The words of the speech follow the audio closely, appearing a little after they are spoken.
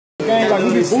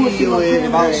to see you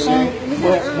about shit.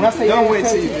 When I say don't wait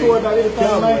till you story about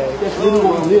everything, man, that's really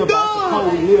what we live by. That's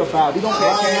what we live by. We don't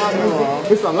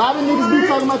care. It's a lot of niggas be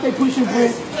talking about they pushing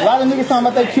bricks. A lot of niggas talking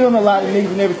about they killing a lot of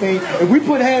niggas and everything. If we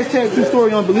put hashtag true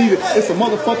story on Believe It, it's a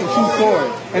motherfucking true story.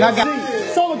 And I got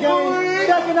Solar Gang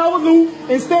stacking our loot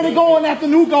instead of going after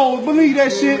new goals. Believe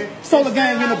that shit. Solar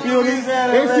Gang in the building.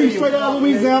 SC straight out of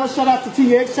Louisiana. Shout out to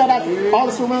TX. Shout out to all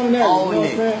the surrounding areas. You know what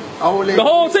I'm saying? The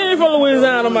whole team from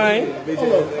Louisiana, man.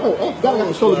 Oh, gotta have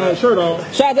a Solar Gang shirt on.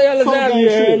 Shout out to Alexander, you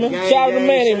heard me? Shout out to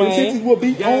Manny, man. This will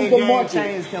be on the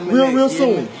market real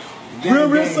soon.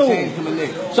 Real soon.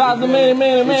 Shout out to Manny.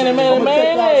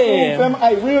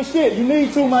 Hey, real shit. You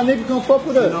need to, my nigga. Come fuck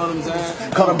with us. You know what I'm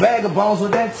saying? Caught a bag of bones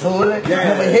with that toilet.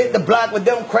 Never hit the block with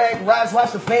them crack rocks.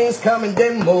 Watch the things come and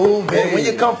then move. When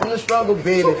you come from the struggle,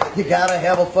 baby, you gotta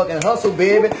have a fucking hustle,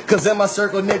 baby. Cause in my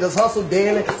circle, niggas hustle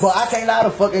daily. But I can't lie, the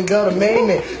fucking gutter made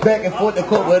me. Back and forth to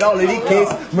court with all of these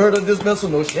cases. Murder, dismissal,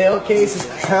 no shell cases.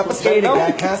 Confiscated,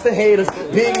 got constant haters.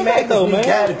 Big Mac, though, we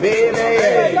got it, baby.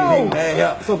 Big man,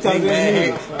 yeah. Sometimes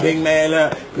big man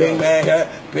up, big man up,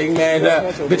 big man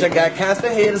up. Bitch, I got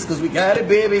constant haters cause we got it,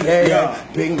 baby. Yeah.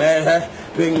 Big man up,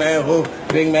 big man who,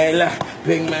 big man up,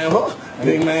 big man who.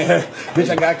 Big man,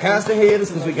 bitch, I got constant haters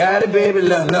cause we got it, baby.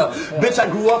 Look. Bitch, I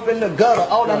grew up in the gutter.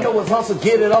 All I know is hustle,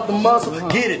 get it off the muscle.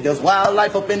 Get it, there's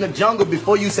wildlife up in the jungle.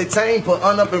 Before you say tame, put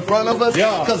up in front of us.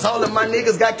 Cause all of my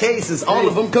niggas got cases. All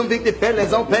of them convicted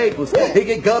felons on papers. They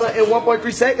get gutter in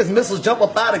 1.3 seconds. Missiles jump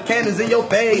up out of cannons in your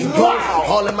face.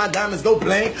 All of my diamonds go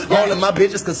blank. All of my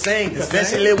bitches can sing.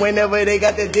 Especially whenever they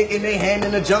got that dick in their hand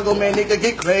in the jungle, man, nigga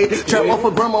get crazy. Trap off a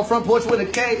grandma front porch with a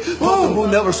K. Fuck who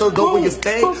never so dope when you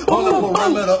stay.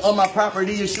 Perimeter of my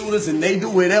property is shooters and they do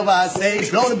whatever I say.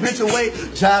 Blow the bitch away,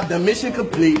 job the mission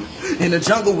complete. In the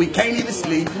jungle we can't even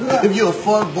sleep. If you a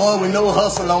fuck boy with no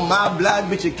hustle on my block,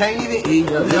 bitch you can't even eat.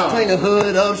 Clean the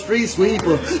hood up, street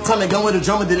sweeper. Time to go with the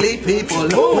drummer, delete people.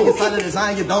 When you find the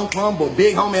design, you don't crumble.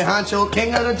 Big homie honcho,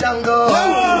 king of the jungle.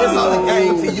 It's all a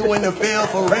game to you in the field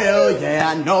for real.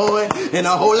 Yeah, I know it. And a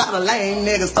whole lot of lame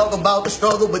niggas talk about the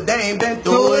struggle, but they ain't been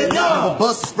through it. I'ma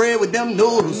bust a spread with them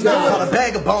noodles. Caught a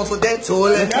bag of bones with that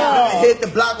toilet. Hit the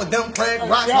block with them crack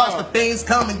rocks. Watch the things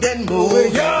come and then move.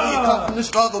 When you come from the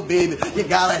struggle, baby, you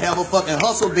gotta have a fucking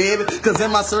hustle, baby. Cause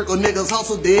in my circle, niggas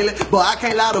hustle daily. But I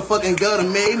can't lie, the fucking gutter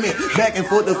made me. Back and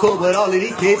forth to court with all of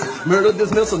these cases. Murder,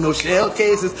 dismissal, no shell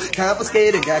cases.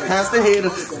 Confiscated, got constant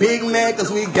haters. Big man,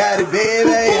 cause we got it,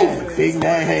 baby. Big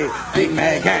man, hey, big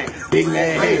man, gang. Big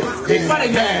man, hey, big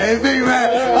man, gang. Big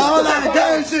man, a whole lot of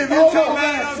gang shit, bitch.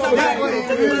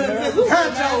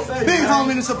 Big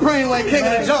homie, the supreme way, king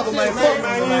of the jungle, man. Fuck,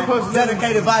 man.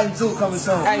 Dedicated volume 2 coming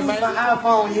soon. Hey, man, my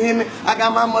iPhone, you hear me? I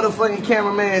got my motherfucking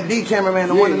cameraman, the cameraman,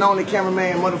 the one and only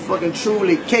cameraman, motherfucking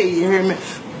Truly K, you hear me?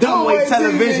 Dumb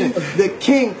Television, the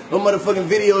king of motherfucking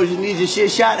videos. You need your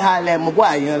shit shot, holla at my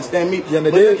boy, you understand me? Yeah,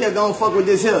 but you kept gonna fuck with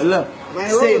this here, look. Man,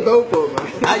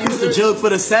 I used to jug for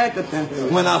the sack of them.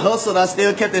 When I hustled, I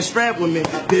still kept that strap with me.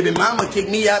 Baby mama kicked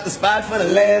me out the spot for the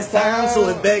last time, so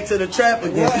it's back to the trap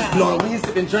again. Blowing weed,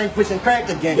 sipping drink, pushing crack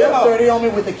again. 30 on me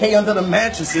with the K under the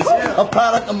mattresses. A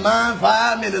product of my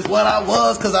environment is what I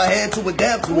was, cause I had to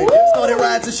adapt to it. Started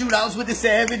riding to shootouts with the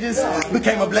savages.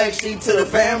 Became a black sheep to the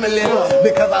family.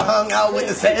 Because I hung out with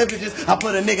the savages. I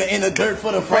put a nigga in the dirt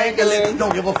for the Franklin.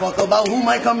 Don't give a fuck about who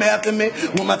might come after me.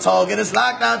 When my target is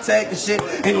locked, I'll take the shit.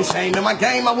 Ain't no shame in my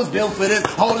game, I was built for this.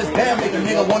 All this damn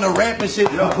nigga wanna rap and shit.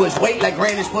 I push weight like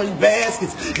grannies pushing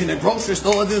baskets. In the grocery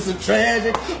store, this is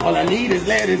tragic. All I need is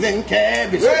lettuce and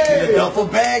cabbage. In the duffel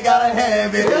bag, gotta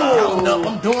have it. Counting up,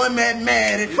 I'm doing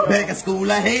mathematics. Back in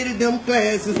school, I hated them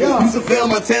classes. Used to fail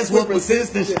my tests with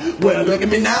persistence. Well, look at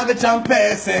me now, bitch, I'm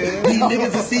passing. These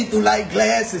niggas are see-through like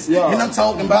glasses. And I'm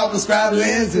talking about prescribed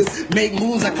lenses. Make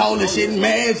moves, I call this shit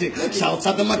magic. Shout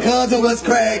out to my cousin, what's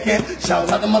cracking. Shout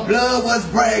out to my blood, what's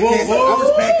breaking. I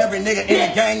respect every nigga in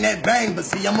the gang that bang, but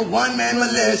see, I'm a one-man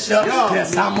militia.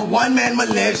 Yes, I'm a one-man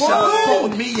militia.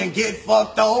 Hold me and get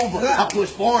fucked over. I push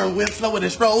foreign whips slower than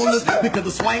strollers because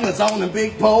the swingers on the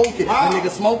big poking. A nigga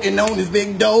smoking on his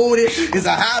big doty. It's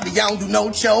a hobby, I don't do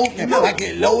no choking. I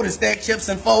get loaded, stack chips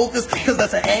and focus, cause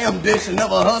that's an ambition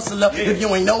of a hustler. If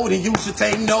you ain't know, then you should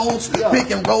take notes.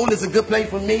 Pick and roll is a good play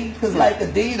for me, cause like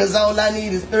Adidas, all I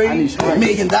need is $3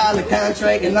 million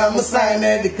contract, and I'ma sign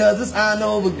that because it's I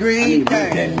know agreed.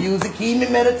 That music keep me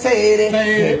meditated.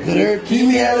 That good herb keep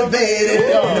me elevated.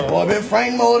 And the boy been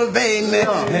Frank motivating me.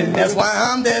 And that's why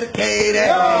I'm dedicated.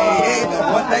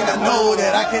 One thing I know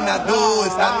that I cannot do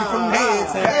is stop me from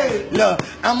hating. Look,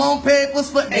 I'm on papers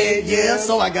for 8 years,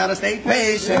 so I gotta stay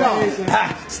patient.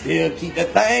 Still keep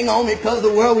that thing on me, cause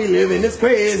the world we live in is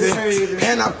crazy.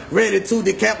 And I'm ready to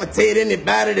decapitate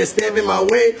anybody that's stepping my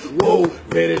way. Whoa,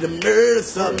 ready to murder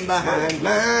something behind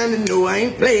mine and know I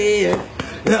ain't playing.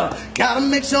 Gotta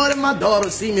make sure that my daughter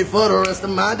see me for the rest of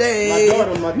my day.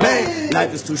 Man,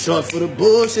 life is too short for the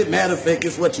bullshit. Matter of fact,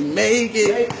 it's what you make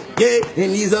it. Yeah,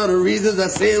 and these are the reasons I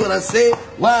say what I say.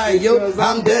 Why, yo,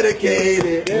 I'm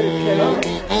dedicated.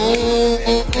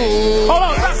 Hold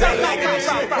on, stop.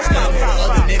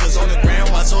 Other niggas on the ground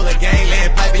while solar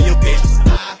gangland piping your bitches.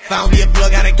 Found me a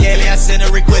plug out of Cali, I sent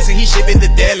a request and he shipping the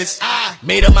Dallas. I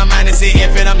made up my mind and said,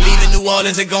 if it, I'm leaving New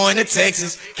Orleans and going to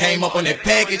Texas. Came up on that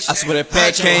package. I swear that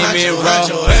pack came in raw.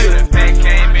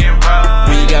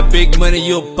 When you got big money,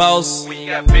 you a boss. When you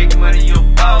got big money, you a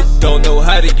boss. Don't know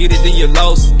how to get it, then you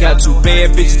lost. Got 2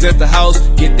 bad bitches at the house.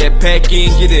 Get that pack in,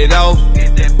 get it off.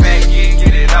 Get that pack in,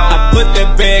 get it off. I put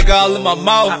that bag all in my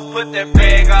mouth. I put that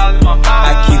bag all in my mouth.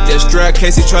 I keep that strap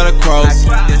case he tryna cross. I keep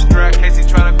that strap case he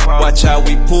tryna cross. Watch how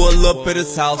we pull up at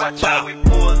his house. Watch how we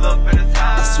pull up at his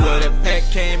house. I swear that pack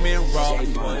came in raw.